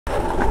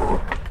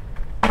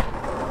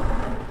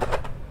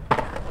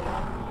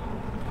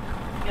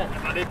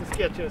lite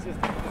sketch här sist.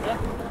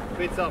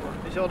 Skitsamma,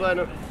 vi kör där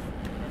nu.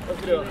 Vad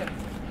ska du göra?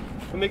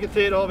 Hur mycket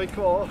tid har vi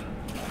kvar?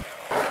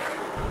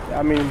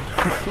 I mean,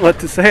 what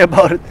to say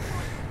about it?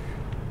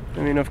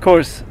 I mean, of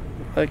course,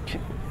 like,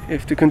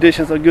 if the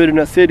conditions are good in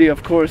a city,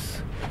 of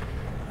course,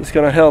 it's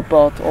gonna help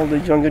out all the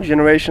younger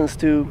generations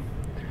to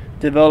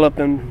develop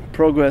and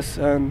progress,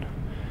 and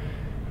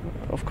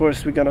of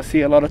course we're gonna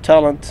see a lot of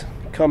talent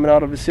coming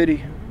out of the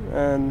city,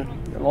 and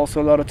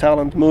also a lot of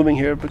talent moving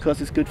here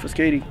because it's good for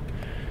skating.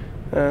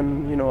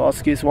 And you know,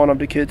 Oski is one of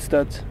the kids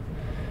that,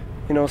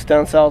 you know,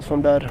 stands out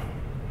from that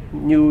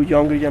new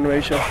younger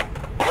generation.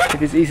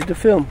 If it's easy to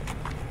film,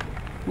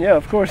 yeah,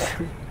 of course.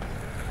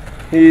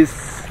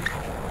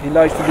 He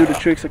likes to do the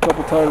tricks a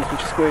couple times,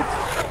 which is great.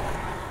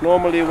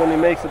 Normally when he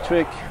makes a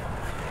trick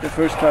the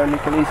first time, he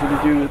can easily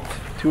do it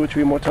 2 or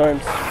 3 more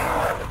times.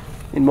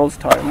 In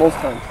most times,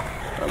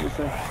 I would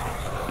say.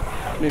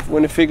 And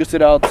when he figures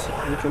it out,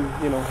 he can,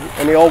 you know,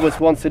 and he always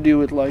wants to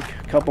do it like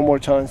a couple more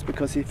times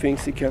because he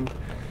thinks he can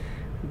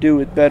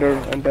do it better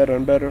and better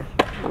and better.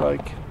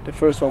 Like the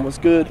first one was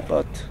good,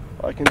 but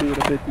I can do it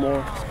a bit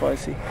more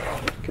spicy.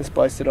 Can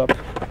spice it up.